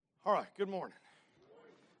All right, good morning.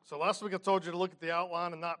 So last week I told you to look at the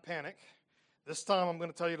outline and not panic. This time I'm going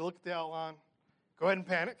to tell you to look at the outline, go ahead and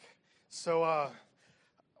panic. So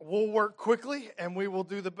we'll work quickly and we will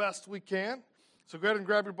do the best we can. So go ahead and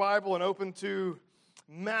grab your Bible and open to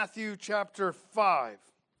Matthew chapter 5.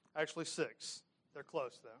 Actually 6. They're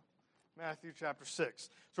close though. Matthew chapter 6.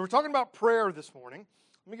 So we're talking about prayer this morning.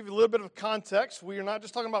 Let me give you a little bit of context. We are not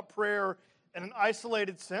just talking about prayer in an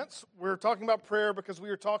isolated sense. We're talking about prayer because we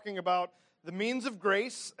are talking about the means of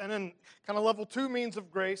grace and then kind of level 2 means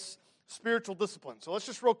of grace, spiritual discipline. So let's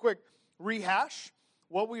just real quick rehash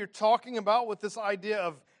what we are talking about with this idea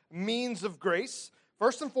of means of grace.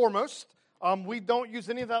 First and foremost, we don't use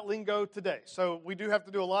any of that lingo today. So we do have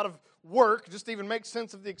to do a lot of work just to even make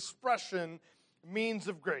sense of the expression means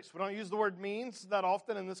of grace. We don't use the word means that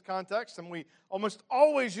often in this context, and we almost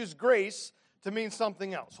always use grace to mean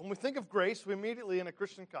something else. When we think of grace, we immediately, in a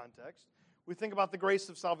Christian context, we think about the grace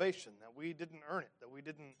of salvation, that we didn't earn it, that we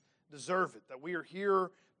didn't deserve it, that we are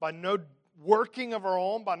here by no working of our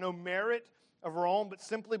own, by no merit of our own, but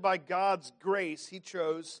simply by God's grace, He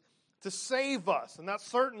chose to save us. And that's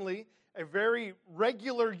certainly a very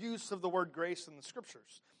regular use of the word grace in the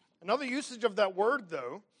Scriptures. Another usage of that word,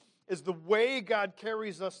 though, is the way God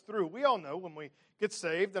carries us through. We all know when we get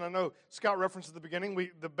saved, and I know Scott referenced at the beginning,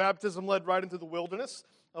 the baptism led right into the wilderness.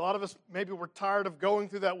 A lot of us maybe we're tired of going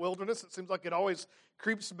through that wilderness. It seems like it always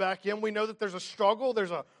creeps back in. We know that there's a struggle,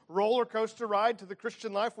 there's a roller coaster ride to the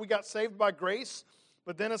Christian life. We got saved by grace,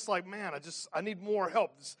 but then it's like, man, I need more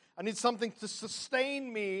help. I need something to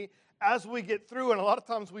sustain me as we get through. And a lot of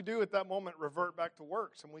times we do at that moment revert back to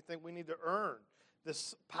works, and we think we need to earn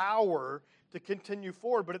this power to continue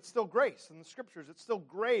forward. But it's still grace in the Scriptures. It's still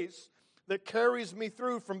grace that carries me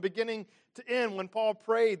through from beginning to end. When Paul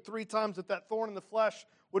prayed 3 times that thorn in the flesh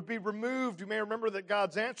would be removed, you may remember that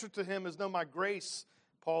God's answer to him is, no, my grace,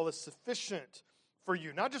 Paul, is sufficient for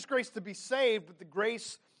you. Not just grace to be saved, but the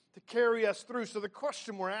grace to carry us through. So the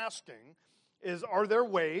question we're asking is, are there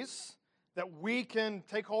ways that we can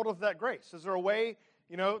take hold of that grace? Is there a way,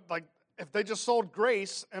 like if they just sold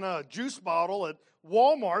grace in a juice bottle at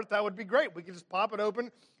Walmart, that would be great. We could just pop it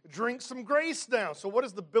open, drink some grace down. So what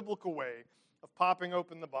is the biblical way of popping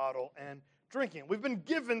open the bottle and drinking? We've been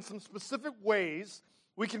given some specific ways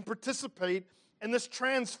we can participate in this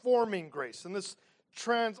transforming grace, and this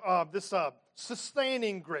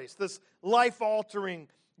sustaining grace, this life-altering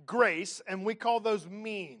grace, and we call those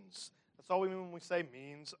means. That's all we mean when we say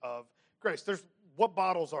means of grace. What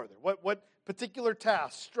bottles are there? What particular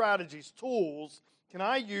tasks, strategies, tools can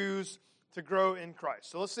I use to grow in Christ?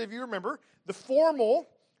 So let's see if you remember the formal,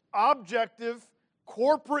 objective,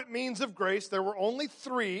 corporate means of grace. There were only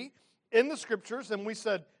 3 in the Scriptures, and we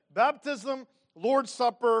said baptism, Lord's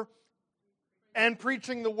Supper, and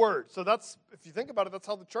preaching the Word. So that's, if you think about it, that's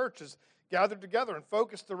how the church is gathered together and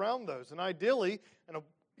focused around those. And ideally, in a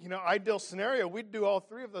ideal scenario, we'd do all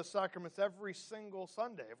 3 of those sacraments every single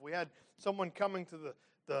Sunday. If we had someone coming to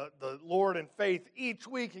the Lord in faith each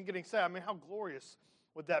week and getting saved, I mean, how glorious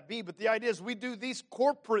would that be? But the idea is we do these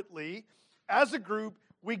corporately. As a group,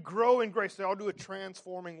 we grow in grace. They all do a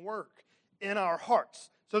transforming work in our hearts.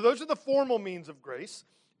 So those are the formal means of grace.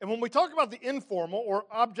 And when we talk about the informal, or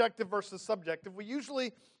objective versus subjective, we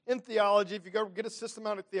usually, in theology, if you go get a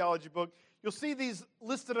systematic theology book, you'll see these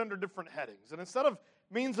listed under different headings. And instead of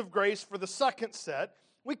means of grace for the second set,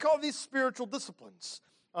 we call these spiritual disciplines.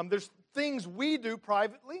 There's things we do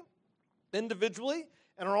privately, individually,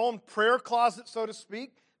 in our own prayer closet, so to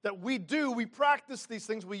speak, that we practice these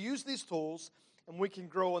things, we use these tools, and we can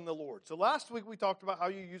grow in the Lord. So last week we talked about how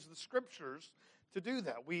you use the Scriptures to do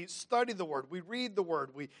that. We study the Word, we read the Word,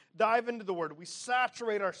 we dive into the Word, we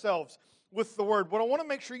saturate ourselves with the Word. What I want to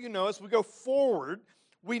make sure you know as we go forward,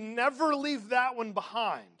 we never leave that one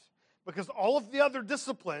behind, because all of the other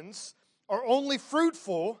disciplines are only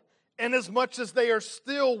fruitful in as much as they are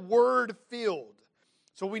still Word-filled.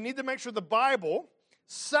 So we need to make sure the Bible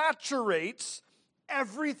saturates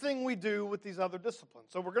everything we do with these other disciplines.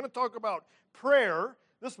 So we're going to talk about prayer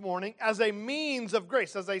this morning as a means of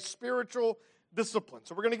grace, as a spiritual discipline.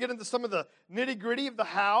 So we're going to get into some of the nitty-gritty of the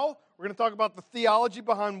how. We're going to talk about the theology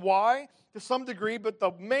behind why to some degree, but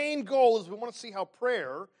the main goal is we want to see how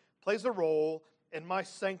prayer plays a role in my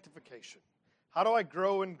sanctification. How do I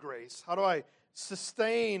grow in grace? How do I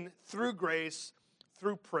sustain through grace,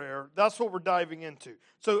 through prayer? That's what we're diving into.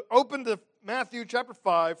 So open to Matthew chapter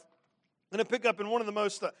 5. I'm going to pick up in one of the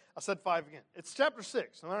most, I said 5 again. It's chapter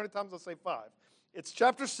 6. How many times I say 5? It's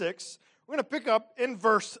chapter 6. We're going to pick up in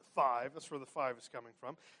verse 5. That's where the 5 is coming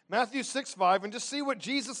from. Matthew 6:5, and just see what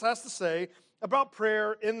Jesus has to say about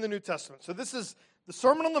prayer in the New Testament. So this is the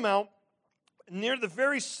Sermon on the Mount, Near the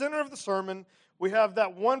very center of the sermon, we have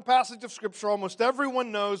that one passage of Scripture almost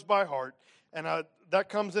everyone knows by heart, and that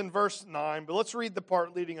comes in verse 9, but let's read the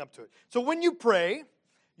part leading up to it. So when you pray,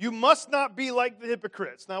 you must not be like the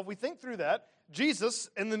hypocrites. Now, if we think through that, Jesus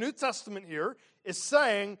in the New Testament here is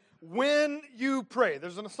saying, when you pray,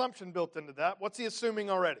 there's an assumption built into that. What's he assuming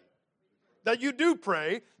already? That you do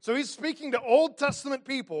pray. So he's speaking to Old Testament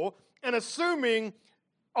people and assuming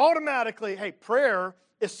automatically, hey, prayer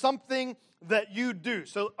is something that you do.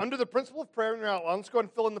 So under the principle of prayer in your outline, let's go ahead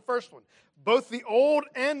and fill in the first one. Both the Old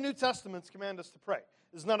and New Testaments command us to pray.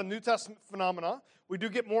 This is not a New Testament phenomenon. We do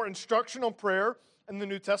get more instruction on prayer in the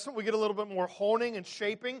New Testament. We get a little bit more honing and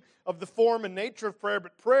shaping of the form and nature of prayer,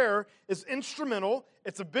 but prayer is instrumental.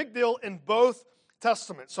 It's a big deal in both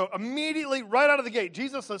Testaments. So immediately, right out of the gate,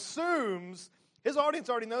 Jesus assumes his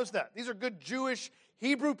audience already knows that. These are good Jewish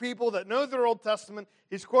Hebrew people that know their Old Testament.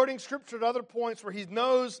 He's quoting Scripture at other points where he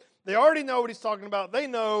knows, they already know what he's talking about. They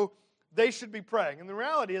know they should be praying. And the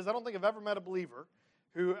reality is, I don't think I've ever met a believer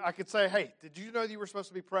who I could say, hey, did you know that you were supposed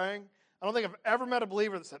to be praying? I don't think I've ever met a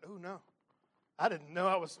believer that said, oh, no, I didn't know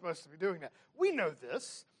I was supposed to be doing that. We know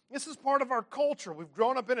this. This is part of our culture. We've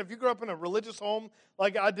grown up in it. If you grew up in a religious home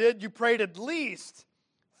like I did, you prayed at least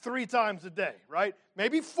 3 times a day, right?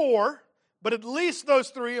 Maybe 4, but at least those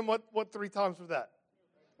 3. And what 3 times was that?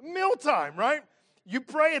 Mealtime, right? You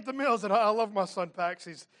pray at the meals, and I love my son Pax.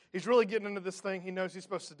 He's really getting into this thing. He knows he's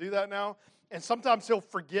supposed to do that now. And sometimes he'll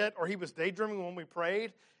forget, or he was daydreaming when we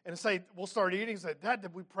prayed, and say, we'll start eating. He's like, Dad,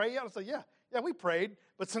 did we pray yet? I say, yeah, we prayed.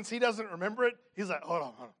 But since he doesn't remember it, he's like, hold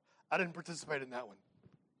on. I didn't participate in that one.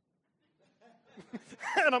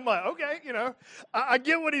 And I'm like, okay, I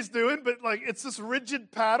get what he's doing, but it's this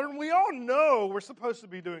rigid pattern. We all know we're supposed to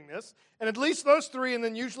be doing this. And at least those 3, and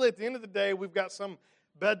then usually at the end of the day, we've got some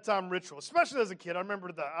bedtime ritual, especially as a kid. I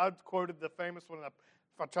remember I quoted the famous one. If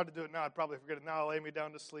I tried to do it now, I'd probably forget it. Now I lay me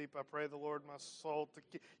down to sleep. I pray the Lord my soul to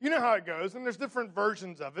keep. You know how it goes, and there's different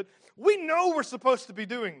versions of it. We know we're supposed to be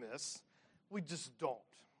doing this. We just don't.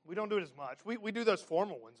 We don't do it as much. We do those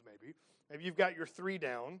formal ones maybe. Maybe you've got your 3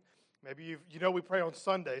 down. Maybe we pray on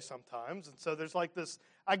Sunday sometimes, and so there's this.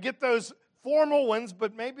 I get those formal ones,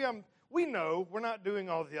 but maybe we know we're not doing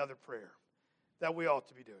all the other prayer that we ought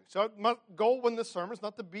to be doing. So my goal in this sermon is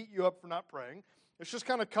not to beat you up for not praying. It's just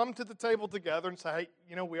kind of come to the table together and say,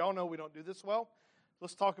 hey, we all know we don't do this well.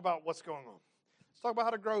 Let's talk about what's going on. Let's talk about how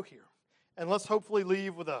to grow here. And let's hopefully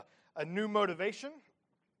leave with a new motivation,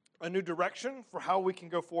 a new direction for how we can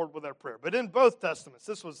go forward with our prayer. But in both Testaments,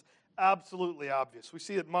 this was absolutely obvious. We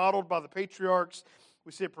see it modeled by the patriarchs.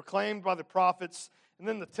 We see it proclaimed by the prophets. And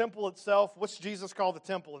then the temple itself, what's Jesus call the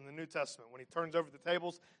temple in the New Testament? When he turns over the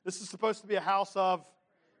tables, this is supposed to be a house of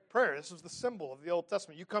prayer. This was the symbol of the Old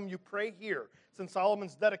Testament. You come, you pray here. Since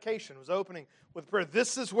Solomon's dedication was opening with prayer,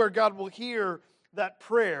 this is where God will hear that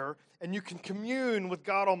prayer, and you can commune with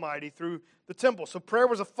God Almighty through the temple. So prayer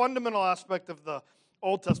was a fundamental aspect of the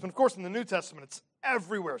Old Testament. Of course, in the New Testament, it's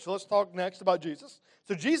everywhere. So let's talk next about Jesus.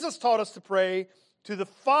 So Jesus taught us to pray to the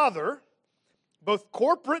Father, both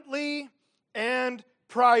corporately and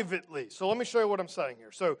privately. So let me show you what I'm saying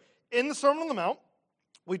here. So in the Sermon on the Mount,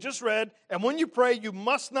 we just read, and when you pray, you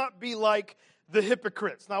must not be like the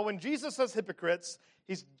hypocrites. Now, when Jesus says hypocrites,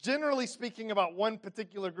 he's generally speaking about one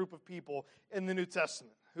particular group of people in the New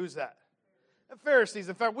Testament. Who's that? The Pharisees.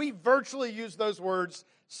 In fact, we virtually use those words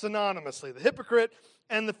synonymously, the hypocrite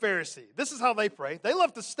and the Pharisee. This is how they pray. They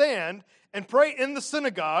love to stand and pray in the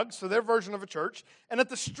synagogues, so their version of a church, and at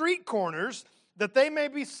the street corners that they may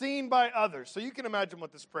be seen by others. So you can imagine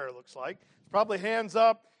what this prayer looks like. It's probably hands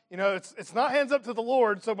up. It's not hands up to the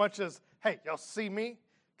Lord so much as, hey, y'all see me?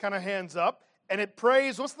 Kind of hands up. And it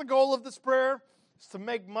prays, what's the goal of this prayer? It's to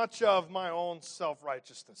make much of my own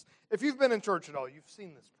self-righteousness. If you've been in church at all, you've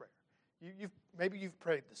seen this prayer. Maybe you've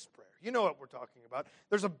prayed this prayer. You know what we're talking about.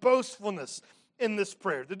 There's a boastfulness in this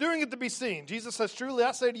prayer. They're doing it to be seen. Jesus says, truly,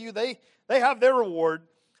 I say to you, they have their reward.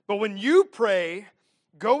 But when you pray,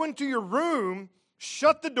 go into your room,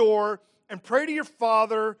 shut the door, and pray to your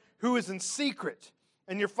Father who is in secret.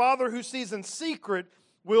 And your Father who sees in secret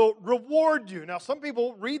will reward you. Now, some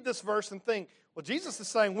people read this verse and think, well, Jesus is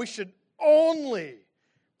saying we should only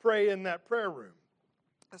pray in that prayer room.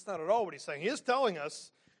 That's not at all what he's saying. He is telling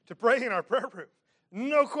us to pray in our prayer room.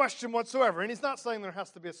 No question whatsoever. And he's not saying there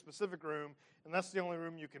has to be a specific room, and that's the only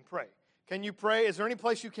room you can pray. Can you pray? Is there any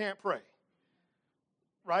place you can't pray?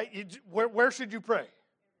 Right? Where should you pray?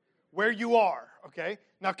 Where you are, okay?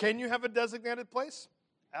 Now, can you have a designated place?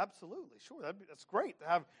 Absolutely, sure. That's great to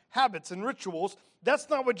have habits and rituals. That's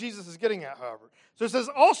not what Jesus is getting at, however. So it says,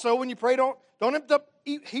 also, when you pray, don't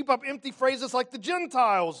heap up empty phrases like the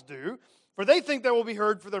Gentiles do, for they think they will be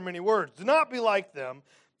heard for their many words. Do not be like them,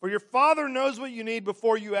 for your Father knows what you need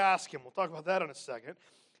before you ask Him. We'll talk about that in a second.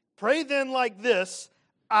 Pray then like this,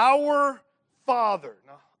 Our Father.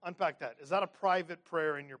 Now, unpack that. Is that a private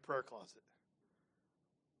prayer in your prayer closet?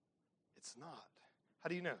 It's not. How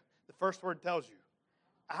do you know? The first word tells you,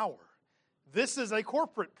 our. This is a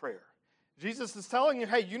corporate prayer. Jesus is telling you,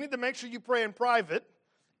 hey, you need to make sure you pray in private,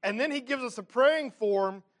 and then He gives us a praying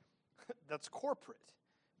form that's corporate.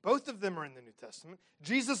 Both of them are in the New Testament.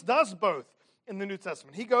 Jesus does both in the New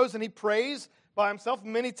Testament. He goes and He prays by Himself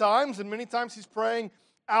many times, and many times He's praying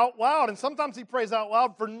out loud, and sometimes He prays out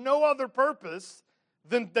loud for no other purpose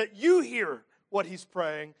than that you hear what He's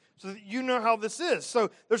praying so that you know how this is. So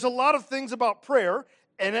there's a lot of things about prayer,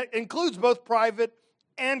 and it includes both private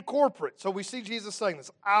and corporate. So we see Jesus saying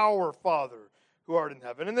this, Our Father who art in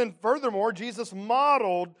heaven. And then furthermore, Jesus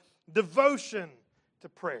modeled devotion to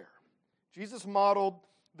prayer. Jesus modeled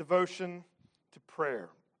devotion to prayer.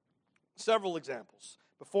 Several examples.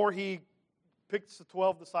 Before He picked the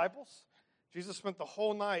 12 disciples, Jesus spent the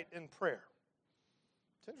whole night in prayer.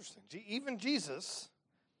 It's interesting. Even Jesus,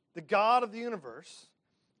 the God of the universe,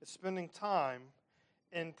 is spending time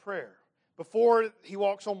in prayer. Before He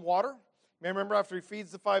walks on water, you may remember after He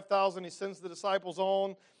feeds the 5,000, He sends the disciples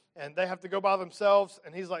on, and they have to go by themselves,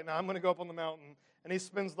 and He's like, no, I'm going to go up on the mountain. And He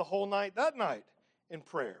spends the whole night, that night, in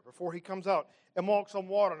prayer before He comes out and walks on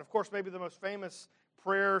water. And of course, maybe the most famous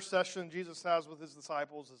prayer session Jesus has with His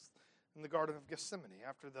disciples is in the Garden of Gethsemane.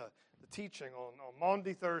 After the teaching on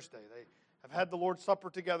Maundy Thursday, they have had the Lord's Supper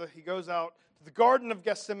together. He goes out to the Garden of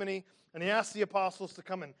Gethsemane, and He asks the apostles to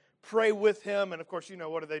come and pray with Him. And of course, you know,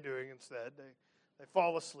 what are they doing instead? They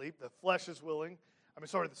fall asleep. The flesh is willing.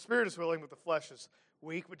 The spirit is willing, but the flesh is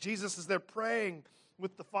weak. But Jesus is there praying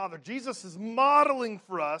with the Father. Jesus is modeling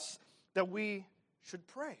for us that we should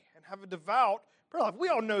pray and have a devout prayer life. We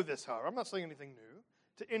all know this, however. I'm not saying anything new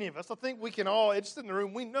to any of us. I think we can all, just in the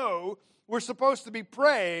room, we know we're supposed to be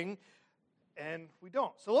praying, and we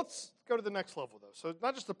don't. So let's go to the next level, though. So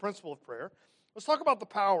not just the principle of prayer. Let's talk about the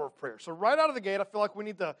power of prayer. So right out of the gate, I feel like we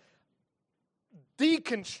need to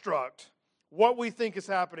deconstruct what we think is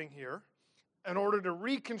happening here in order to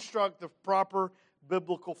reconstruct the proper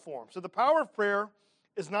biblical form. So the power of prayer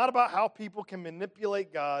is not about how people can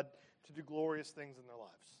manipulate God to do glorious things in their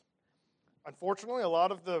lives. Unfortunately, a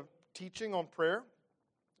lot of the teaching on prayer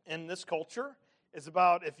in this culture is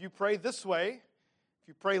about if you pray this way, if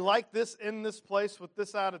you pray like this in this place with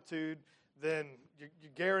this attitude, then you're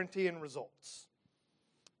guaranteeing results.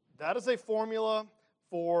 That is a formula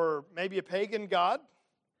for maybe a pagan God.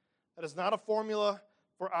 That is not a formula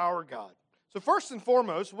for our God. So first and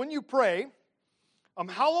foremost, when you pray,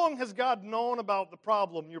 how long has God known about the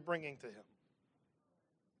problem you're bringing to Him?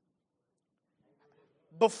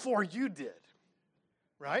 Before you did,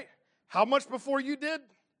 right? How much before you did?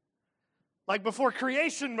 Like before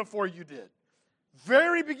creation, before you did.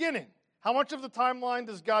 Very beginning. How much of the timeline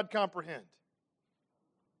does God comprehend?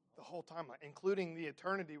 The whole timeline, including the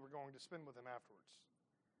eternity we're going to spend with Him afterwards.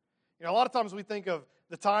 You know, a lot of times we think of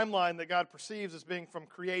the timeline that God perceives as being from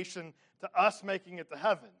creation to us making it to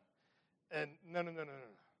heaven. And no.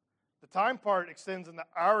 The time part extends into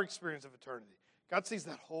our experience of eternity. God sees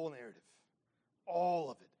that whole narrative, all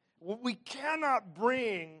of it. We cannot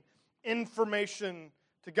bring information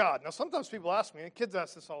to God. Now, sometimes people ask me, and kids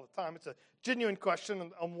ask this all the time, it's a genuine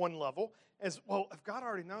question on one level, is, well, if God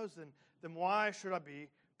already knows, then why should I be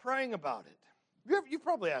praying about it? You've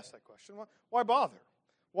probably asked that question. Why bother?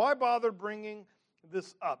 Why bother bringing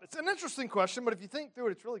this up? It's an interesting question, but if you think through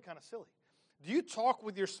it, it's really kind of silly. Do you talk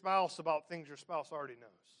with your spouse about things your spouse already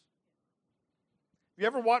knows? Have you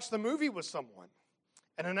ever watched the movie with someone,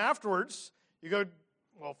 and then afterwards, you go,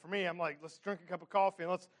 well, for me, I'm like, let's drink a cup of coffee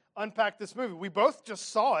and let's unpack this movie. We both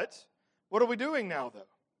just saw it. What are we doing now, though?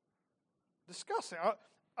 Discussing.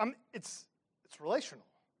 It's relational.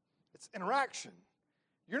 It's interaction.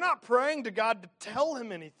 You're not praying to God to tell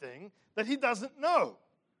Him anything that He doesn't know.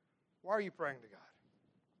 Why are you praying to God?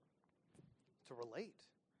 To relate,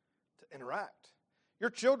 to interact. Your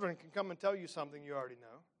children can come and tell you something you already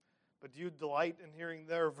know, but do you delight in hearing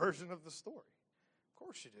their version of the story? Of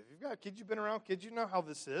course you do. If you've got kids, you've been around kids, you know how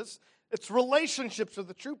this is. It's relationships. So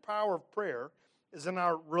the true power of prayer is in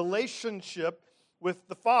our relationship with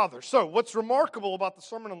the Father. So what's remarkable about the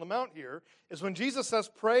Sermon on the Mount here is when Jesus says,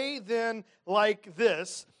 pray then like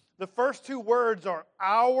this, the first two words are,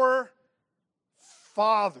 our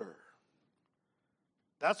Father.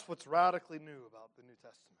 That's what's radically new about the New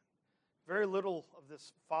Testament. Very little of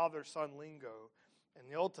this father-son lingo in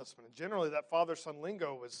the Old Testament. And generally, that father-son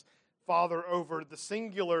lingo was father over the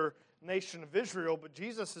singular nation of Israel, but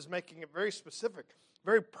Jesus is making it very specific.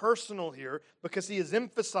 very personal here because he is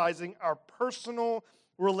emphasizing our personal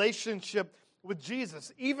relationship with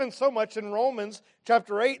Jesus. Even so much in Romans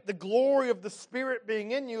chapter 8, the glory of the Spirit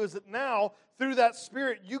being in you is that now, through that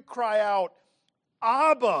Spirit, you cry out,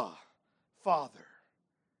 Abba, Father.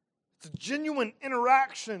 It's a genuine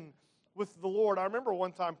interaction with the Lord. I remember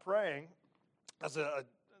one time praying as a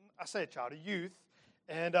youth,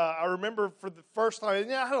 and I remember for the first time,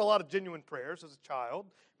 I had a lot of genuine prayers as a child.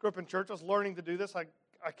 Grew up in church. I was learning to do this. I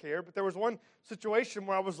cared. But there was one situation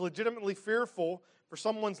where I was legitimately fearful for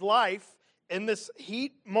someone's life in this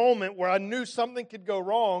heat moment where I knew something could go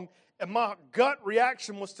wrong, and my gut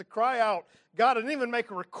reaction was to cry out, God, I didn't even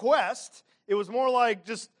make a request. It was more like,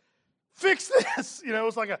 just fix this. It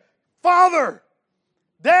was like a, Father,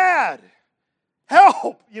 Dad,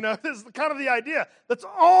 help. This is kind of the idea. That's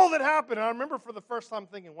all that happened. And I remember for the first time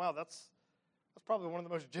thinking, wow, that's probably one of the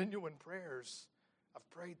most genuine prayers I've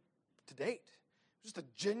prayed to date. Just a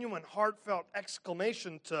genuine, heartfelt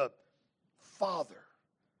exclamation to Father,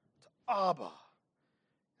 to Abba.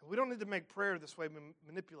 And we don't need to make prayer this way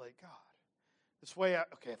manipulate God. This way,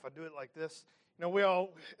 if I do it like this,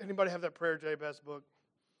 anybody have that Prayer Jabez book?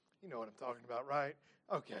 You know what I'm talking about, right?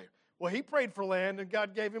 Okay. Well, he prayed for land and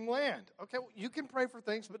God gave him land. Okay, well, you can pray for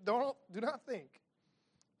things, but do not think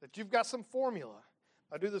that you've got some formula.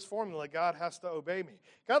 I do this formula, God has to obey me.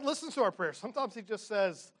 God listens to our prayers. Sometimes he just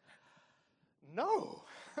says, no,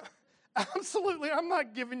 absolutely, I'm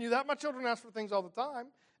not giving you that. My children ask for things all the time,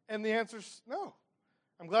 and the answer's no.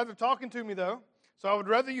 I'm glad they're talking to me, though, so I would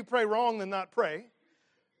rather you pray wrong than not pray.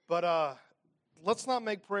 But let's not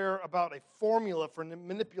make prayer about a formula for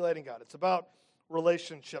manipulating God. It's about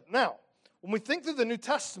relationship. Now, when we think through the New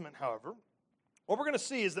Testament, however, what we're going to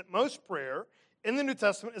see is that most prayer in the New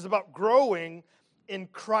Testament is about growing in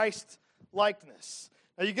Christ likeness.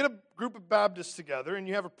 Now, you get a group of Baptists together and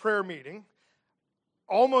you have a prayer meeting.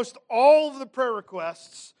 Almost all of the prayer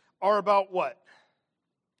requests are about what?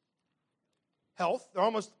 Health. They're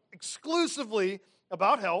almost exclusively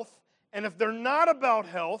about health. And if they're not about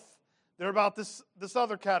health, they're about this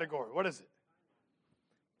other category. What is it?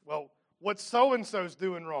 Well, what so-and-so's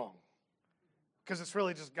doing wrong. Because it's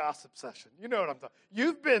really just gossip session. You know what I'm talking.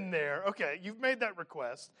 You've been there. Okay, you've made that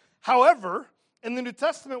request. However, in the New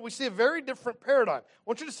Testament, we see a very different paradigm. I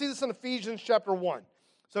want you to see this in Ephesians chapter 1.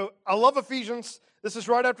 So I love Ephesians. This is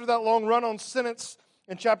right after that long run-on sentence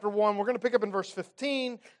in chapter 1. We're going to pick up in verse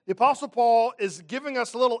 15. The Apostle Paul is giving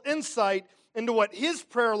us a little insight into what his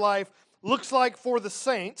prayer life looks like for the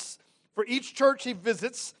saints, for each church he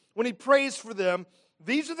visits, when he prays for them.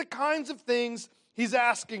 These are the kinds of things he's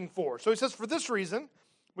asking for. So he says, for this reason,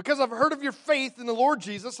 because I've heard of your faith in the Lord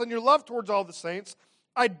Jesus and your love towards all the saints,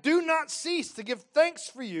 I do not cease to give thanks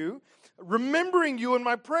for you, remembering you in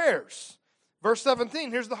my prayers. Verse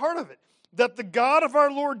 17, here's the heart of it. That the God of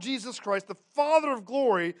our Lord Jesus Christ, the Father of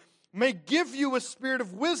glory, may give you a spirit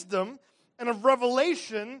of wisdom and of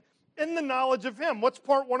revelation in the knowledge of him. What's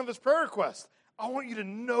part one of his prayer request? I want you to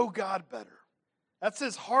know God better. That's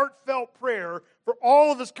his heartfelt prayer for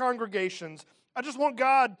all of his congregations. I just want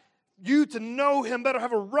God, you to know him better,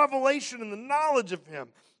 have a revelation in the knowledge of him.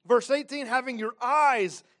 Verse 18, having your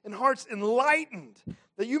eyes and hearts enlightened,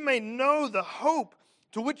 that you may know the hope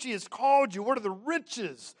to which he has called you. What are the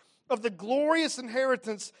riches of the glorious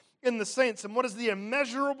inheritance in the saints? And what is the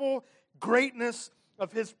immeasurable greatness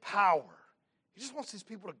of his power? He just wants these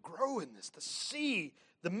people to grow in this, to see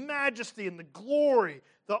the majesty and the glory,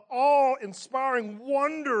 the awe-inspiring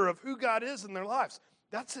wonder of who God is in their lives.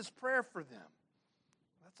 That's his prayer for them.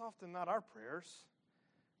 That's often not our prayers.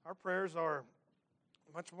 Our prayers are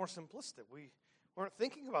much more simplistic. We aren't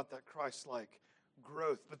thinking about that Christ-like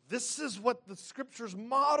growth. But this is what the Scriptures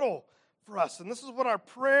model for us. And this is what our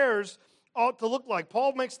prayers ought to look like.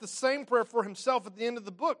 Paul makes the same prayer for himself at the end of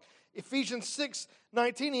the book. Ephesians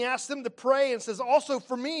 6:19, he asks them to pray and says, also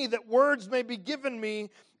for me, that words may be given me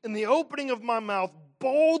in the opening of my mouth,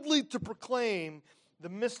 boldly to proclaim the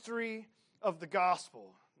mystery of the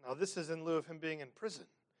gospel. Now, this is in lieu of him being in prison.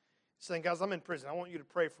 He's saying, guys, I'm in prison. I want you to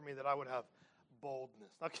pray for me that I would have boldness.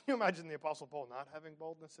 Now, can you imagine the Apostle Paul not having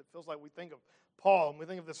boldness? It feels like we think of Paul and we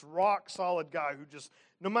think of this rock-solid guy who just,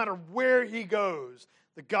 no matter where he goes,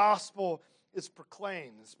 the gospel is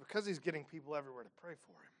proclaimed. It's because he's getting people everywhere to pray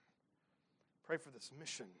for him. Pray for this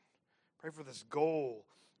mission. Pray for this goal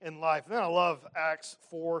in life. And then I love Acts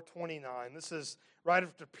 4:29. This is right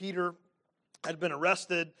after Peter had been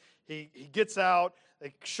arrested. He gets out.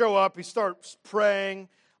 They show up. He starts praying.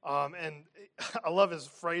 And I love his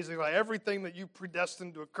phrasing, like everything that you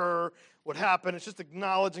predestined to occur would happen. It's just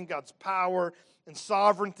acknowledging God's power and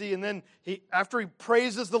sovereignty. And then after he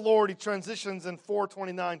praises the Lord, he transitions in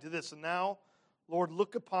 4:29 to this. And now, Lord,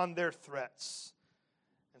 look upon their threats.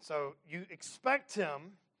 And so you expect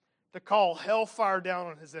him to call hellfire down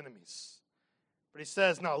on his enemies. But he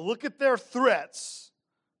says, now look at their threats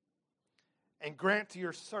and grant to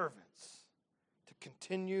your servants to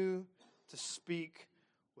continue to speak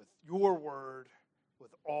with your word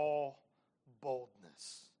with all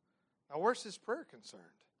boldness. Now, where's his prayer concerned?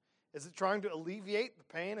 Is it trying to alleviate the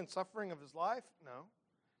pain and suffering of his life? No.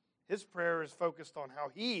 His prayer is focused on how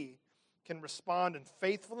he can respond in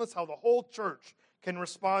faithfulness, how the whole church can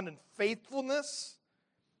respond in faithfulness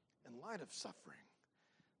in light of suffering.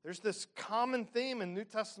 There's this common theme in New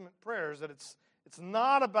Testament prayers that it's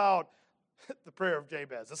not about the prayer of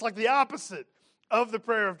Jabez. It's like the opposite of the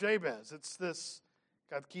prayer of Jabez. It's this,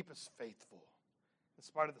 God, keep us faithful. In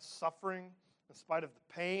spite of the suffering, in spite of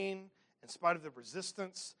the pain, in spite of the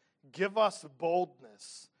resistance, give us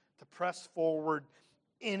boldness to press forward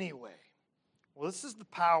anyway. Well, this is the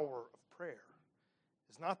power of prayer.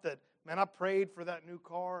 It's not that, man, I prayed for that new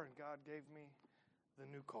car and God gave me the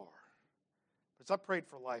new car. But it's I prayed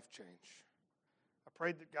for life change. I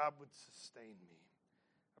prayed that God would sustain me.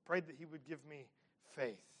 I prayed that he would give me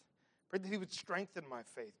faith. I prayed that he would strengthen my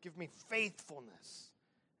faith, give me faithfulness.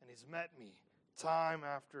 And he's met me time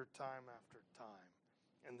after time after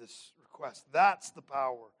time in this request. That's the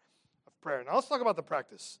power of prayer. Now let's talk about the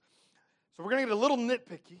practice. So we're going to get a little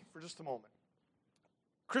nitpicky for just a moment.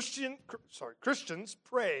 Christians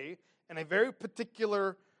pray in a very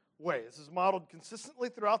particular way. This is modeled consistently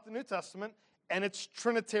throughout the New Testament, and it's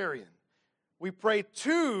Trinitarian. We pray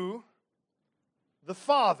to the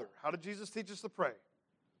Father. How did Jesus teach us to pray?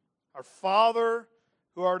 Our Father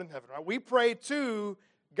who art in heaven. Right? We pray to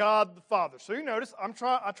God the Father. So you notice I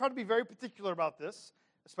try to be very particular about this,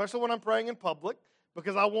 especially when I'm praying in public,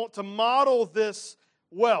 because I want to model this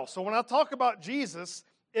well. So when I talk about Jesus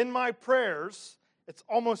in my prayers, it's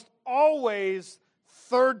almost always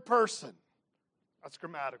third person. That's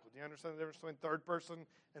grammatical. Do you understand the difference between third person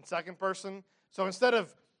and second person? So instead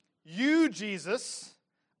of you, Jesus,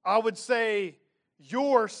 I would say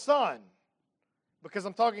your Son, because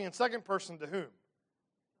I'm talking in second person to whom?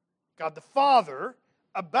 God the Father,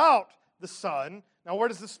 about the Son. Now where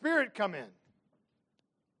does the Spirit come in?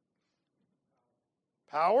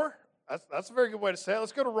 Power? That's a very good way to say it.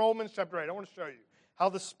 Let's go to Romans chapter 8. I want to show you how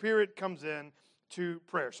the Spirit comes in to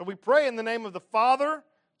prayer. So we pray in the name of the Father.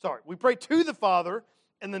 We pray to the Father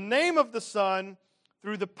in the name of the Son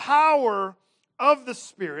through the power of the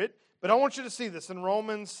Spirit. But I want you to see this in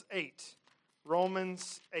Romans 8.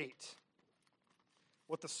 Romans 8.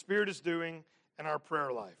 What the Spirit is doing in our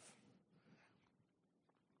prayer life.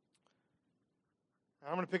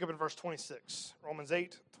 I'm going to pick up in verse 26. Romans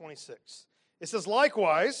 8, 26. It says,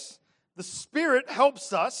 likewise, the Spirit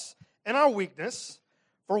helps us in our weakness,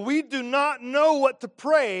 for we do not know what to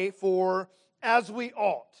pray for as we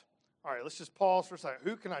ought. All right, let's just pause for a second.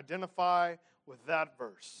 Who can identify with that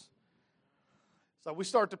verse? So we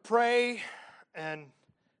start to pray, and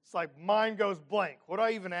it's like mind goes blank. What do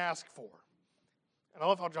I even ask for? And I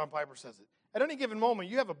love how John Piper says it. At any given moment,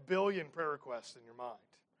 you have a billion prayer requests in your mind.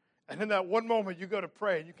 And in that one moment, you go to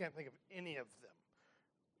pray, and you can't think of any of them.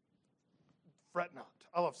 Fret not.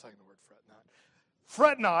 I love saying the word fret not.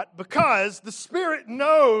 Fret not, because the Spirit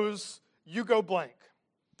knows you go blank.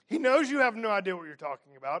 He knows you have no idea what you're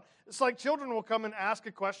talking about. It's like children will come and ask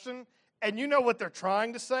a question, and you know what they're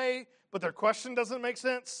trying to say, but their question doesn't make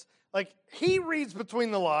sense. Like, he reads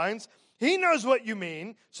between the lines. He knows what you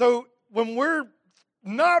mean. So when we're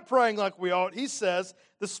not praying like we ought, he says,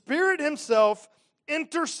 the Spirit himself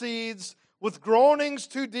intercedes with groanings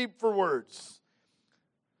too deep for words.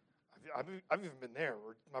 I've even been there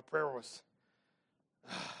where my prayer was,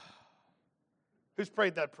 who's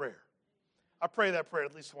prayed that prayer? I pray that prayer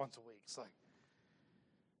at least once a week. It's like,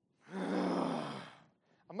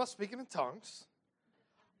 I'm not speaking in tongues.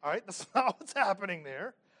 All right, that's not what's happening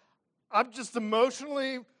there. I'm just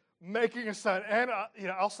emotionally making a sign. And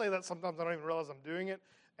I'll say that sometimes I don't even realize I'm doing it.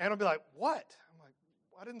 And I'll be like, what? I'm like,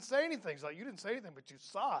 I didn't say anything. She's like, you didn't say anything, but you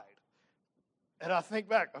sighed. And I think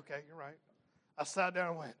back, okay, you're right. I sat down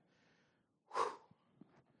and went,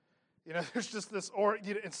 whew. There's just this, or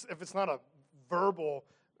if it's not a verbal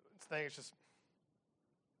thing, it's just,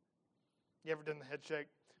 you ever done the head shake?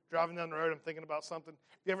 Driving down the road, I'm thinking about something.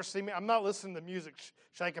 You ever see me? I'm not listening to music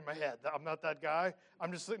shaking my head. I'm not that guy.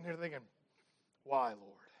 I'm just sitting here thinking, why, Lord?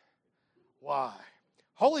 Why?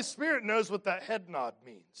 Holy Spirit knows what that head nod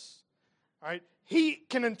means. All right? He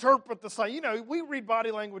can interpret the sign. We read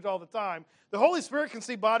body language all the time. The Holy Spirit can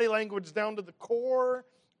see body language down to the core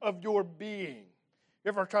of your being. You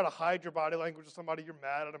ever try to hide your body language to somebody? You're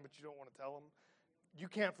mad at them, but you don't want to tell them. You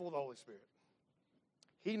can't fool the Holy Spirit.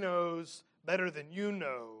 He knows better than you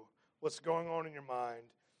know what's going on in your mind.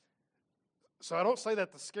 So I don't say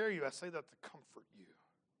that to scare you. I say that to comfort you.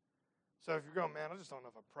 So if you're going, man, I just don't know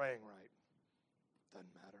if I'm praying right.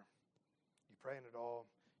 Doesn't matter. You praying at all?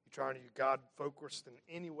 You trying to, you God-focused in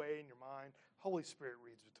any way in your mind? Holy Spirit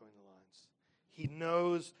reads between the lines. He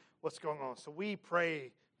knows what's going on. So we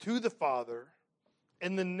pray to the Father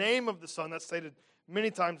in the name of the Son. That's stated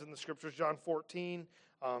many times in the Scriptures. John 14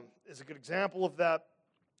 is a good example of that.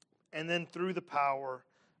 And then through the power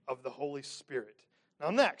of the Holy Spirit.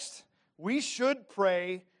 Now next, we should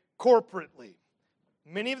pray corporately.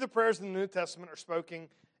 Many of the prayers in the New Testament are spoken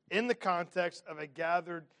in the context of a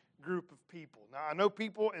gathered group of people. Now, I know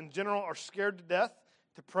people in general are scared to death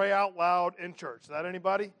to pray out loud in church. Is that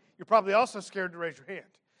anybody? You're probably also scared to raise your hand.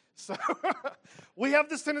 So we have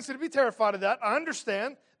this tendency to be terrified of that. I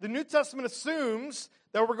understand. The New Testament assumes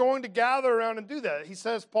that we're going to gather around and do that.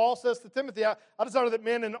 Paul says to Timothy, I desire that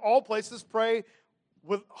men in all places pray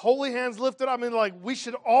with holy hands lifted. I mean, like, we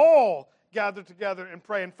should all gather together and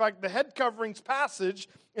pray. In fact, the head coverings passage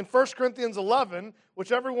in 1 Corinthians 11,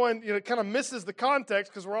 which everyone kind of misses the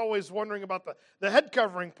context because we're always wondering about the head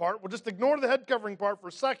covering part. We'll just ignore the head covering part for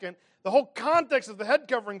a second. The whole context of the head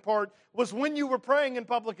covering part was when you were praying in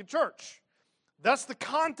public at church. That's the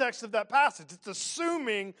context of that passage. It's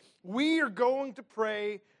assuming we are going to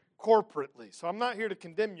pray corporately. So I'm not here to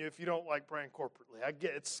condemn you if you don't like praying corporately. I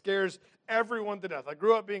get it scares everyone to death. I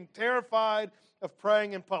grew up being terrified of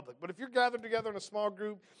praying in public. But if you're gathered together in a small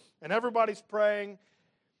group and everybody's praying,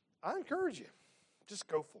 I encourage you, just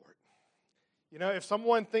go for it. If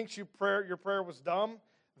someone thinks your prayer was dumb,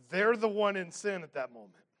 they're the one in sin at that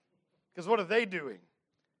moment. Because what are they doing?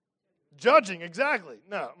 Judging, exactly.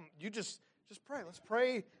 No, you just pray. Let's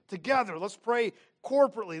pray together. Let's pray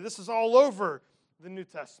corporately. This is all over the New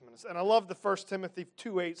Testament. And I love the 1 Timothy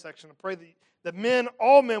 2:8 section. I pray that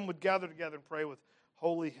all men would gather together and pray with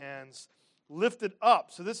holy hands lifted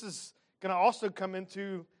up. So this is going to also come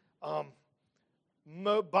into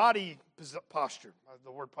body posture.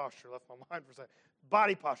 The word posture left my mind for a second.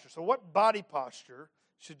 Body posture. So what body posture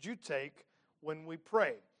should you take when we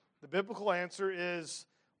pray? The biblical answer is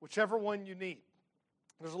whichever one you need.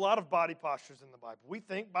 There's a lot of body postures in the Bible. We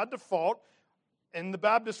think by default, in the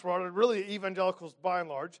Baptist world, and really evangelicals by and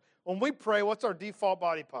large, when we pray, what's our default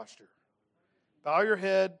body posture? Bow your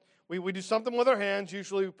head. We do something with our hands.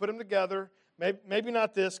 Usually we put them together. Maybe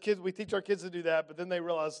not this. Kids, we teach our kids to do that, but then they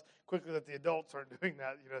realize quickly that the adults aren't doing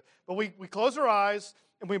that. But we close our eyes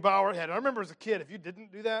and we bow our head. And I remember as a kid, if you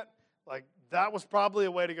didn't do that, that was probably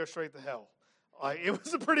a way to go straight to hell. It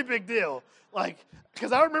was a pretty big deal.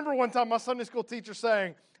 Because I remember one time my Sunday school teacher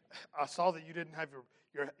saying, I saw that you didn't have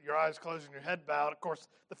your eyes closed and your head bowed. Of course,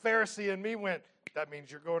 the Pharisee in me went, that means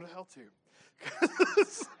you're going to hell too.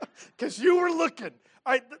 Because you were looking.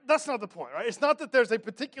 All right, that's not the point, right? It's not that there's a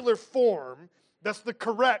particular form that's the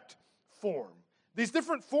correct form. These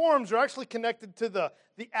different forms are actually connected to the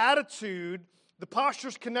attitude. The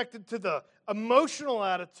posture's connected to the emotional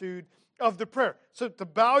attitude of the prayer. So to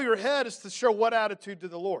bow your head is to show what attitude to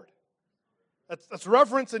the Lord. That's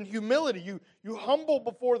reverence and humility. You humble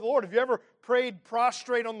before the Lord. Have you ever prayed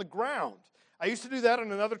prostrate on the ground? I used to do that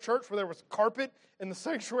in another church where there was carpet in the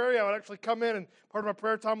sanctuary. I would actually come in, and part of my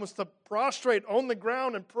prayer time was to prostrate on the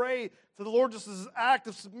ground and pray to the Lord just as an act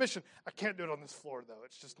of submission. I can't do it on this floor, though.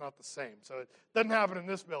 It's just not the same. So it doesn't happen in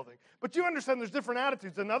this building. But you understand there's different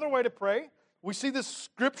attitudes. Another way to pray, we see this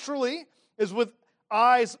scripturally, is with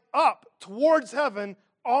eyes up towards heaven,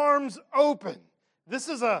 arms open. This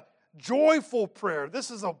is a joyful prayer.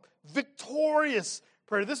 This is a victorious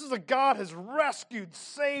prayer. This is a God has rescued,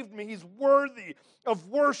 saved me. He's worthy of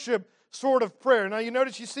worship sort of prayer. Now you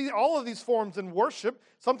notice you see all of these forms in worship.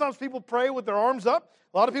 Sometimes people pray with their arms up.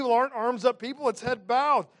 A lot of people aren't arms up people. It's head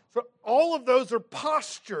bowed. So all of those are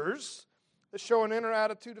postures that show an inner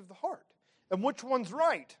attitude of the heart. And which one's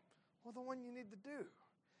right? Well, the one you need to do.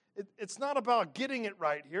 It's not about getting it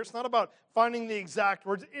right here. It's not about finding the exact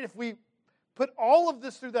words. If we put all of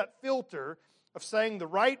this through that filter of saying the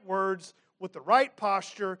right words with the right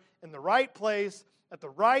posture in the right place at the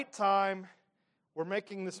right time, we're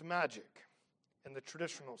making this magic in the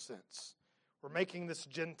traditional sense. We're making this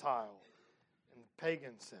Gentile in the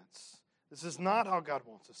pagan sense. This is not how God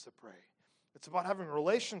wants us to pray. It's about having a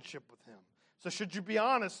relationship with Him. So should you be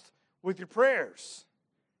honest with your prayers?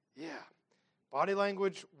 Yeah. Body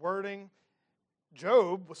language, wording.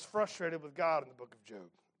 Job was frustrated with God in the book of Job.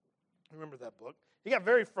 Remember that book? He got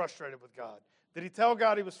very frustrated with God. Did he tell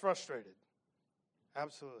God he was frustrated?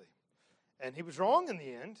 Absolutely. And he was wrong in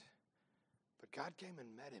the end, but God came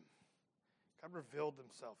and met him. God revealed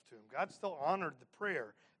himself to him. God still honored the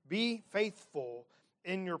prayer. Be faithful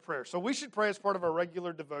in your prayer. So we should pray as part of our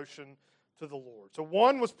regular devotion to the Lord. So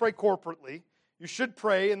one was pray corporately. You should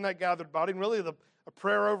pray in that gathered body. And really a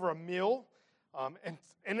prayer over a meal.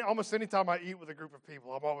 And almost any time I eat with a group of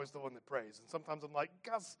people, I'm always the one that prays. And sometimes I'm like,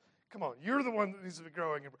 guys, come on, you're the one that needs to be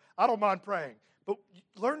growing. I don't mind praying. But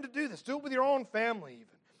learn to do this. Do it with your own family even.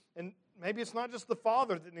 And maybe it's not just the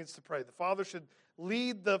father that needs to pray. The father should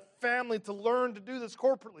lead the family to learn to do this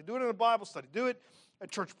corporately. Do it in a Bible study. Do it at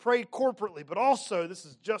church. Pray corporately. But also, this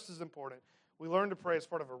is just as important, we learn to pray as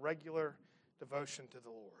part of a regular devotion to the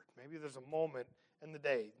Lord. Maybe there's a moment in the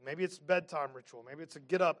day. Maybe it's bedtime ritual. Maybe it's a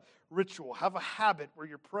get-up ritual. Have a habit where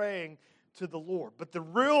you're praying to the Lord. But the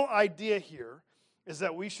real idea here is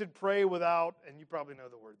that we should pray without, and you probably know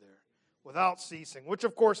the word there, without ceasing, which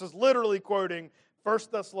of course is literally quoting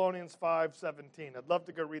 1 Thessalonians 5:17. I'd love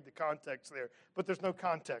to go read the context there, but there's no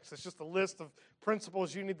context. It's just a list of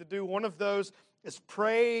principles you need to do. One of those is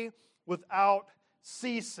pray without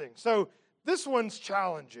ceasing. So this one's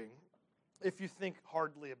challenging if you think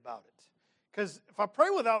hardly about it. Because if I pray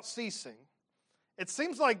without ceasing, it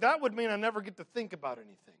seems like that would mean I never get to think about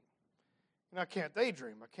anything. I can't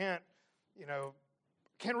daydream. I can't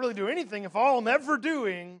really do anything if all I'm ever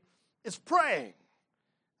doing is praying.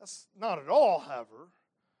 That's not at all, however,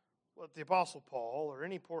 what the Apostle Paul or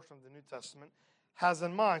any portion of the New Testament has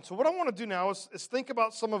in mind. So what I want to do now is think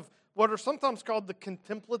about some of what are sometimes called the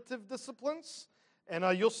contemplative disciplines. And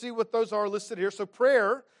you'll see what those are listed here. So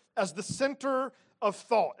prayer as the center of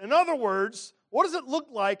thought. In other words, what does it look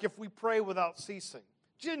like if we pray without ceasing?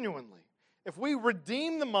 Genuinely. If we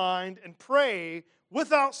redeem the mind and pray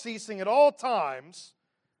without ceasing at all times,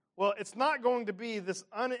 well, it's not going to be this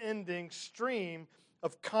unending stream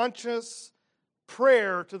of conscious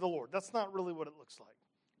prayer to the Lord. That's not really what it looks like.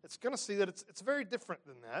 It's going to see that it's very different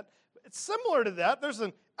than that. It's similar to that. There's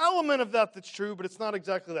an element of that that's true, but it's not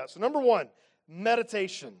exactly that. So number one,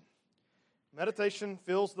 meditation. Meditation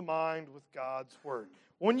fills the mind with God's Word.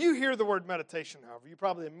 When you hear the word meditation, however, you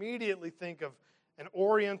probably immediately think of an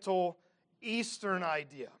Oriental, Eastern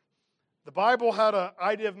idea. The Bible had an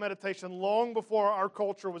idea of meditation long before our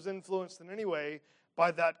culture was influenced in any way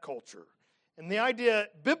by that culture. And the idea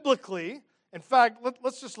biblically, in fact,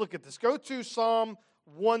 let's just look at this. Go to Psalm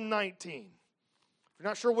 119. If you're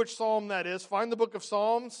not sure which psalm that is, find the book of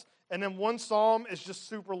Psalms, and then one psalm is just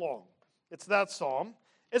super long. It's that psalm.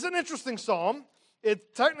 It's an interesting psalm.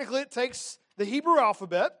 It takes the Hebrew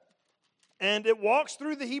alphabet, and it walks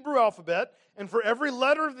through the Hebrew alphabet, and for every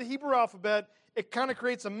letter of the Hebrew alphabet, it kind of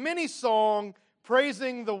creates a mini song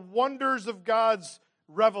praising the wonders of God's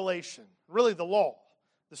revelation, really the law,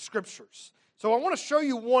 the scriptures. So I want to show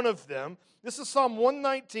you one of them. This is Psalm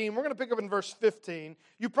 119. We're going to pick up in verse 15.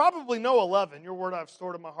 You probably know 11, your word I've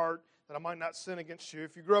stored in my heart, that I might not sin against you.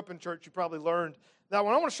 If you grew up in church, you probably learned that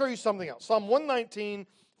one. I want to show you something else. Psalm 119,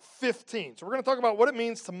 15. So we're going to talk about what it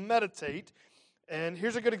means to meditate. And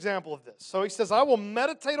here's a good example of this. So he says, I will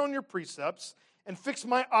meditate on your precepts and fix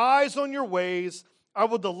my eyes on your ways. I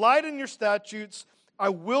will delight in your statutes. I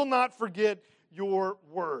will not forget your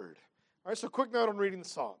word. All right, so quick note on reading the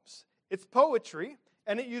Psalms. It's poetry,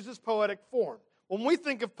 and it uses poetic form. When we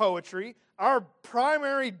think of poetry, our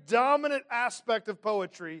primary dominant aspect of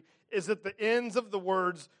poetry is that the ends of the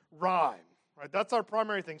words rhyme. Right? That's our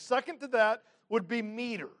primary thing. Second to that would be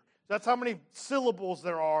meter. That's how many syllables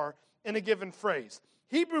there are in a given phrase.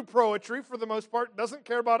 Hebrew poetry, for the most part, doesn't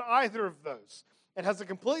care about either of those. It has a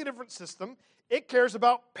completely different system. It cares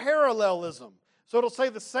about parallelism. So it'll say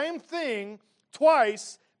the same thing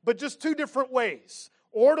twice, but just two different ways.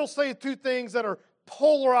 Or it'll say two things that are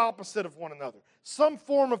polar opposite of one another. Some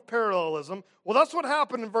form of parallelism. Well, that's what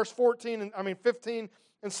happened in verse 15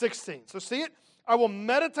 and 16. So see it? I will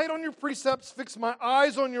meditate on your precepts, fix my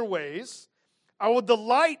eyes on your ways. I will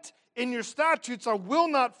delight in your statutes. I will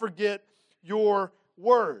not forget your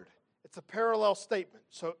word. It's a parallel statement.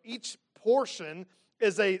 So each portion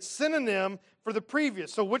is a synonym for the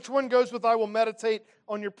previous. So which one goes with I will meditate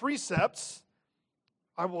on your precepts?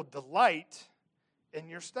 I will delight in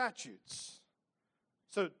your statutes.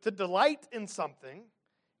 So to delight in something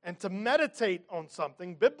and to meditate on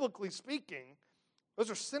something, biblically speaking, those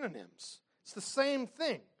are synonyms. It's the same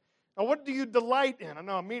thing. Now, what do you delight in? I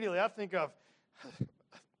know immediately I think of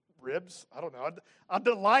ribs. I don't know. I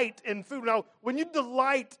delight in food. Now, when you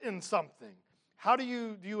delight in something, how do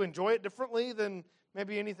you enjoy it differently than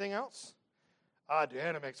maybe anything else? I do.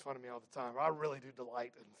 Hannah makes fun of me all the time. I really do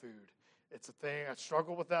delight in food. It's a thing. I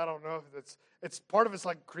struggle with that. I don't know if it's part of it's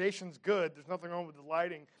like creation's good. There's nothing wrong with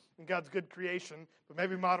delighting in God's good creation, but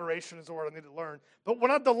maybe moderation is the word I need to learn. But when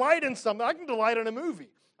I delight in something, I can delight in a movie.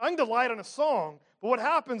 I can delight in a song. But what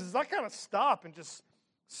happens is I kind of stop and just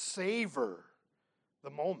savor the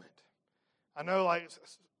moment. I know, like,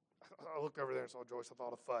 I looked over there and saw Joyce. I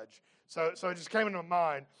thought of fudge. So it just came into my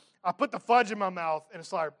mind. I put the fudge in my mouth, and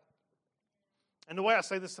it's like, and the way I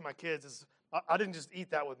say this to my kids is, I didn't just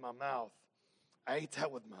eat that with my mouth. I ate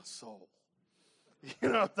that with my soul. You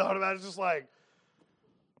know, I thought about it. It's just like,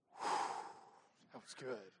 that was good.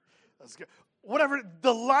 That was good. Whatever,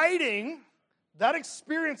 delighting, that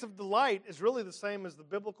experience of delight is really the same as the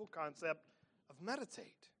biblical concept of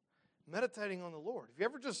meditate. Meditating on the Lord. Have you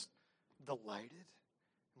ever just delighted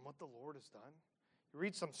in what the Lord has done? You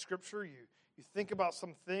read some scripture, you think about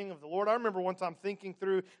something of the Lord. I remember one time thinking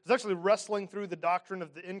through, I was actually wrestling through the doctrine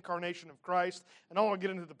of the incarnation of Christ, and I don't want to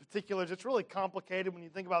get into the particulars. It's really complicated when you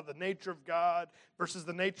think about the nature of God versus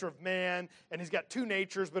the nature of man, and he's got two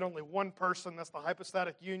natures, but only one person. That's the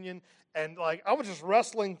hypostatic union. And like, I was just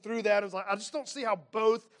wrestling through that. I was like, I just don't see how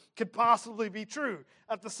both could possibly be true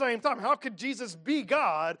at the same time. How could Jesus be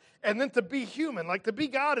God and then to be human? Like, to be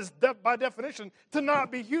God is, by definition, to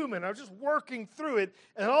not be human. I was just working through it,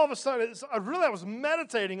 and all of a sudden, I was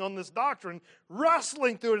meditating on this doctrine,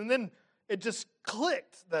 wrestling through it, and then it just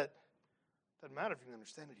clicked that it doesn't matter if you can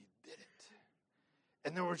understand it, he did it.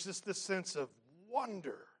 And there was just this sense of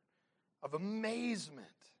wonder, of amazement.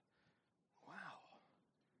 Wow,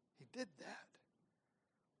 he did that.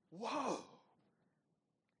 Whoa.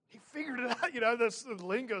 He figured it out. You know, the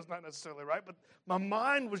lingo's not necessarily right, but my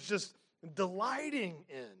mind was just delighting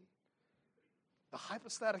in the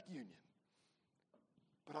hypostatic union.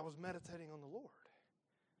 But I was meditating on the Lord.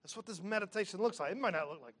 That's what this meditation looks like. It might not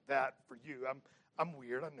look like that for you. I'm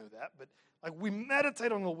weird, I know that. But like, we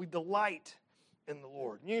meditate on the Lord, we delight in the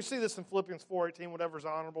Lord. And you can see this in Philippians 4:18, whatever's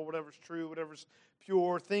honorable, whatever's true, whatever's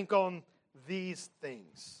pure, think on these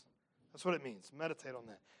things. That's what it means. Meditate on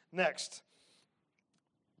that. Next,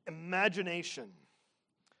 imagination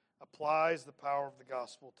applies the power of the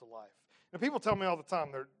gospel to life. Now, people tell me all the time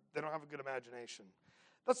they don't have a good imagination.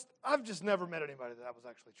 I've just never met anybody that was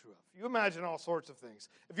actually true of. You imagine all sorts of things.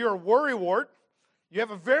 If you're a worrywart, you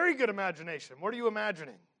have a very good imagination. What are you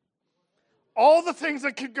imagining? All the things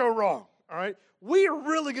that could go wrong, all right? We are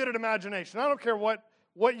really good at imagination. I don't care what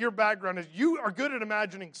your background is. You are good at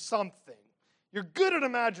imagining something. You're good at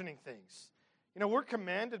imagining things. You know, we're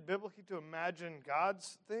commanded biblically to imagine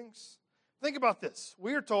God's things. Think about this.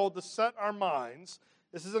 We are told to set our minds,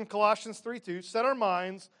 this is in Colossians 3:2, set our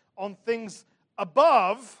minds on things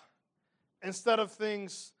above instead of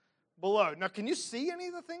things below. Now, can you see any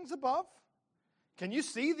of the things above? Can you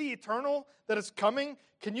see the eternal that is coming?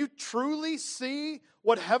 Can you truly see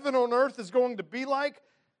what heaven on earth is going to be like?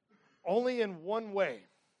 Only in one way.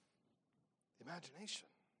 Imagination.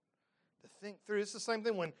 To think through. It's the same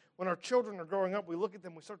thing when our children are growing up, we look at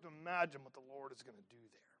them, we start to imagine what the Lord is going to do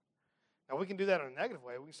there. Now, we can do that in a negative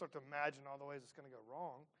way. We can start to imagine all the ways it's going to go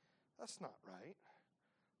wrong. That's not right.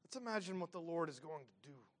 Let's imagine what the Lord is going to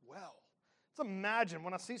do well. Let's imagine,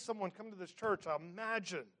 when I see someone come to this church, I'll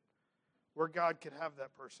imagine where God could have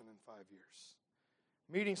that person in 5 years.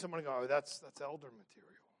 Meeting someone and go, oh, that's elder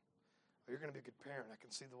material. Oh, you're going to be a good parent. I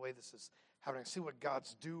can see the way this is happening. I see what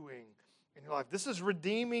God's doing in your life. This is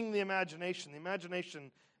redeeming the imagination. The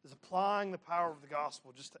imagination is applying the power of the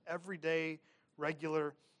gospel just to everyday,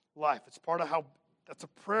 regular life. It's part of how, that's a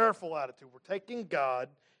prayerful attitude. We're taking God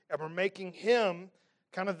and we're making Him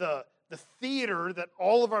kind of the theater that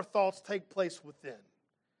all of our thoughts take place within.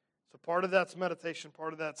 So part of that's meditation,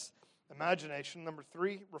 part of that's imagination. Number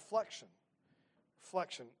 3, reflection.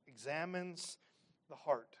 Reflection examines the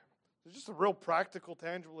heart. There's just a real practical,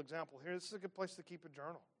 tangible example here. This is a good place to keep a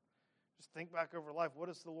journal. Just think back over life. What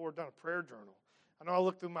has the Lord done? A prayer journal. I know I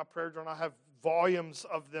look through my prayer journal. I have volumes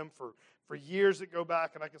of them for years that go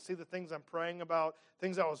back, and I can see the things I'm praying about,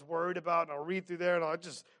 things I was worried about, and I'll read through there, and I'll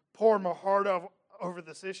just pour my heart out over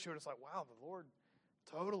this issue, and it's like, wow, the Lord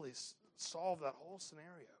totally solved that whole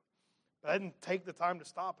scenario. But I didn't take the time to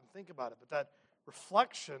stop and think about it. But that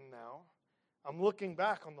reflection now, I'm looking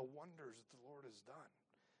back on the wonders that the Lord has done.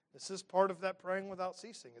 This is part of that praying without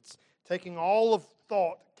ceasing. It's taking all of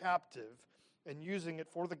thought captive and using it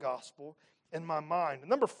for the gospel in my mind. And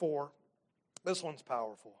number 4, this one's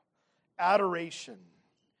powerful. Adoration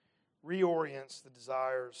reorients the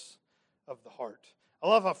desires of the heart. I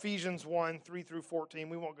love Ephesians 1:3-14.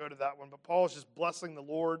 We won't go to that one, but Paul is just blessing the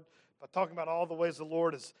Lord by talking about all the ways the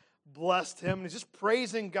Lord has blessed him. And he's just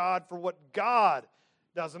praising God for what God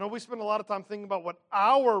does. I know we spend a lot of time thinking about what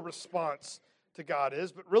our response to God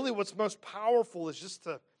is, but really what's most powerful is just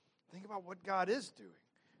to think about what God is doing,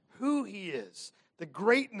 who He is, the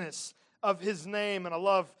greatness of His name. And I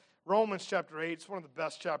love Romans chapter 8. It's one of the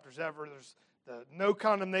best chapters ever. There's the no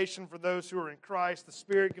condemnation for those who are in Christ. The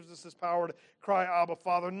Spirit gives us this power to cry, Abba,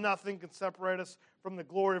 Father. Nothing can separate us from the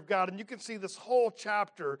glory of God. And you can see this whole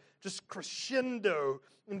chapter just crescendo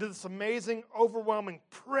into this amazing, overwhelming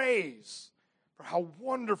praise for how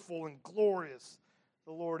wonderful and glorious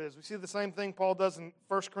the Lord is. We see the same thing Paul does in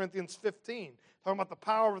 1 Corinthians 15, talking about the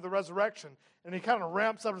power of the resurrection. And he kind of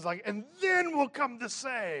ramps up and is like, and then will come the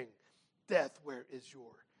saying, death, where is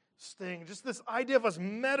your sting? Just this idea of us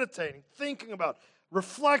meditating, thinking about,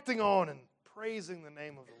 reflecting on, and praising the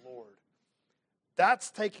name of the Lord.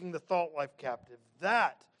 That's taking the thought life captive.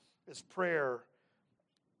 That is prayer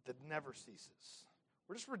that never ceases.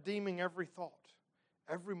 We're just redeeming every thought,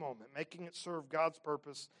 every moment, making it serve God's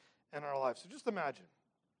purpose in our life. So just imagine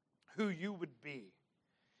who you would be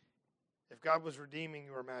if God was redeeming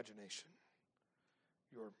your imagination.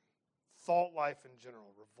 Your thought life in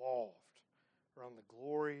general revolved around the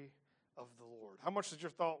glory of the Lord. How much does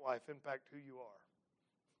your thought life impact who you are?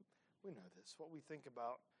 We know this. What we think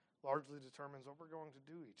about largely determines what we're going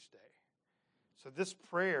to do each day. So this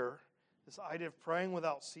prayer, this idea of praying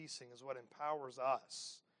without ceasing, is what empowers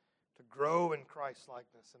us to grow in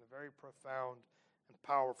Christ-likeness in a very profound and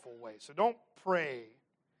powerful way. So don't pray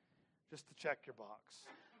just to check your box.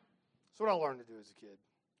 That's what I learned to do as a kid.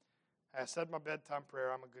 I said my bedtime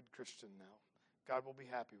prayer, I'm a good Christian now. God will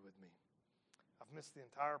be happy with me. I've missed the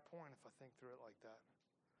entire point if I think through it like that.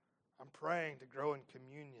 I'm praying to grow in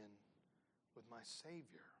communion with my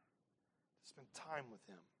Savior, to spend time with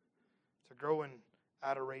Him, to grow in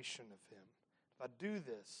adoration of Him. If I do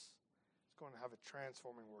this, it's going to have a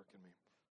transforming work in me.